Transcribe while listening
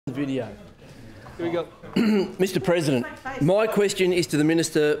Video. Here we go. Mr. President, my question is to the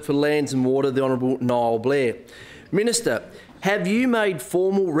Minister for Lands and Water, the Honourable Niall Blair. Minister, have you made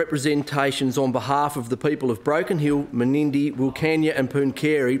formal representations on behalf of the people of Broken Hill, Menindee, Wilcannia and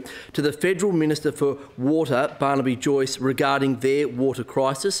Pooncarie to the Federal Minister for Water, Barnaby Joyce, regarding their water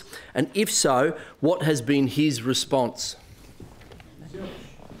crisis? And if so, what has been his response?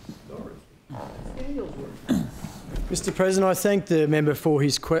 Mr. President, I thank the member for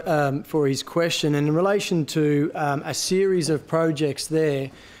his question. And in relation to a series of projects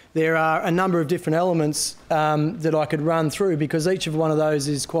there are a number of different elements that I could run through, because each of one of those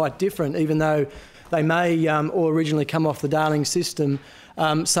is quite different, even though they may all originally come off the Darling system.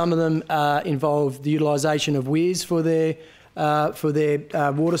 Some of them involve the utilisation of weirs for their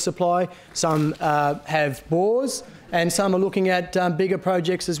water supply. Some have bores, and some are looking at bigger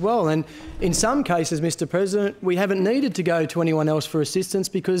projects as well. And in some cases, Mr. President, we haven't needed to go to anyone else for assistance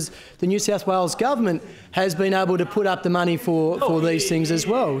because the New South Wales government has been able to put up the money for these things as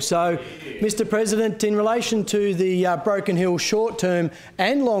well. So, Mr. President, in relation to the Broken Hill short-term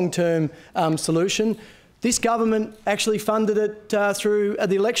and long-term solution, this government actually funded it through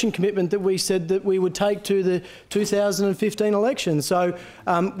the election commitment that we said that we would take to the 2015 election. So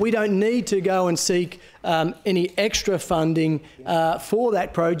we don't need to go and seek any extra funding for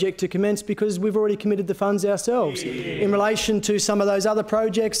that project to commence, because we've already committed the funds ourselves. In relation to some of those other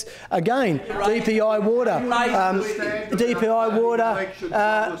projects, again, DPI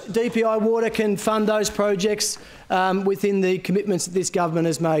Water can fund those projects within the commitments that this government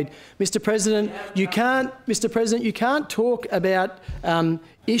has made. Mr. President, you can't talk about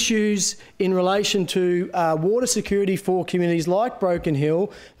issues in relation to water security for communities like Broken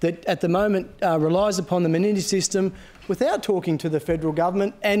Hill that at the moment relies upon the Menindee system without talking to the federal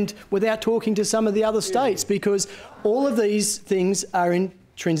government and without talking to some of the other states, because all of these things are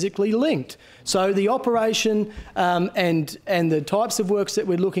intrinsically linked. So the operation and the types of works that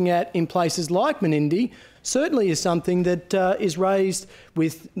we're looking at in places like Menindee certainly is something that is raised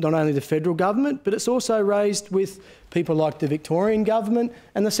with not only the federal government, but it's also raised with people like the Victorian government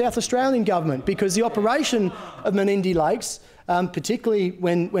and the South Australian government, because the operation of Menindee Lakes, particularly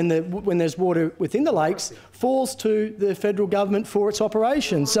when there's water within the lakes, falls to the federal government for its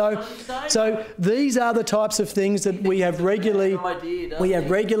operation. So these are the types of things that we have regularly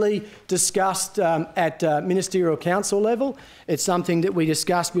discussed at ministerial council level. It's something that we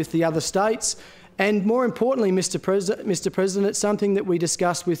discussed with the other states. And more importantly, Mr. President, it's something that we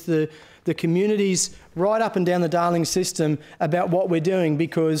discuss with the communities right up and down the Darling system about what we're doing,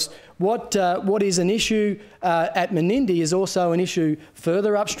 because what is an issue at Menindee is also an issue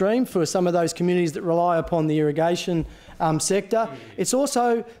further upstream for some of those communities that rely upon the irrigation sector. It's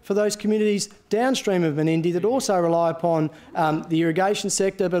also for those communities downstream of Menindee that also rely upon the irrigation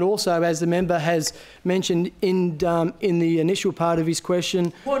sector, but also, as the member has mentioned in the initial part of his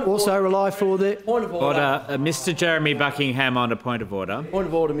question, also rely for the... Point of order. Mr. Jeremy Buckingham on a point of order. Point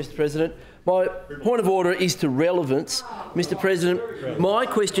of order, Mr. President. My point of order is to relevance. Mr. President, my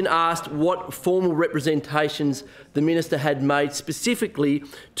question asked what formal representations the Minister had made specifically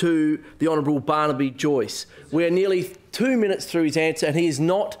to the Honourable Barnaby Joyce. We're nearly 2 minutes through his answer and he has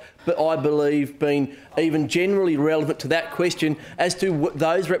not, but I believe, been even generally relevant to that question as to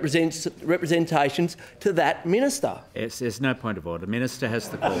those representations to that Minister. Yes, there's no point of order. The Minister has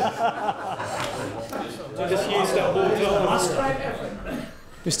the call.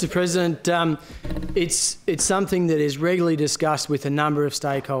 Mr. President, it's something that is regularly discussed with a number of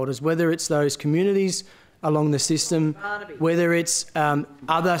stakeholders, whether it's those communities along the system, whether it's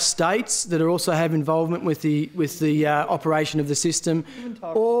other states that also have involvement with the operation of the system,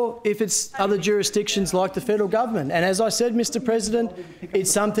 or if it's other jurisdictions like the federal government. And as I said, Mr. President,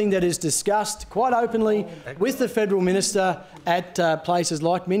 it's something that is discussed quite openly with the federal minister at places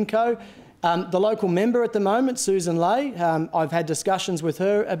like Minco. The local member at the moment, Susan Lay, I've had discussions with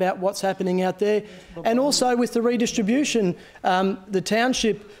her about what's happening out there, and also with the redistribution. The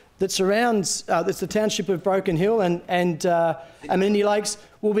township that surrounds, that's the township of Broken Hill and Menindee Lakes,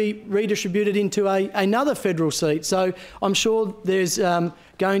 will be redistributed into another federal seat. So I'm sure there's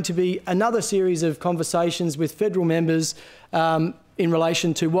going to be another series of conversations with federal members in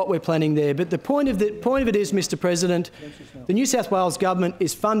relation to what we're planning there. But the point of it is, Mr. President, the New South Wales government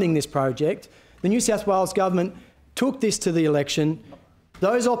is funding this project. The New South Wales government took this to the election.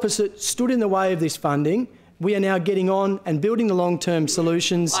 Those opposite stood in the way of this funding. We are now getting on and building the long-term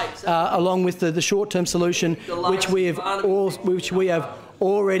solutions along with the short-term solution, which we have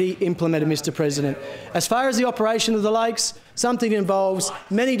already implemented, Mr. President. As far as the operation of the lakes, something that involves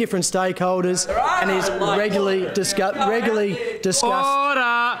many different stakeholders and is regularly discussed.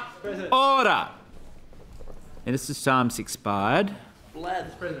 Order! Order. Minister's time's expired. Blair,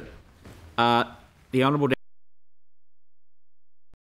 Mr. President. The honourable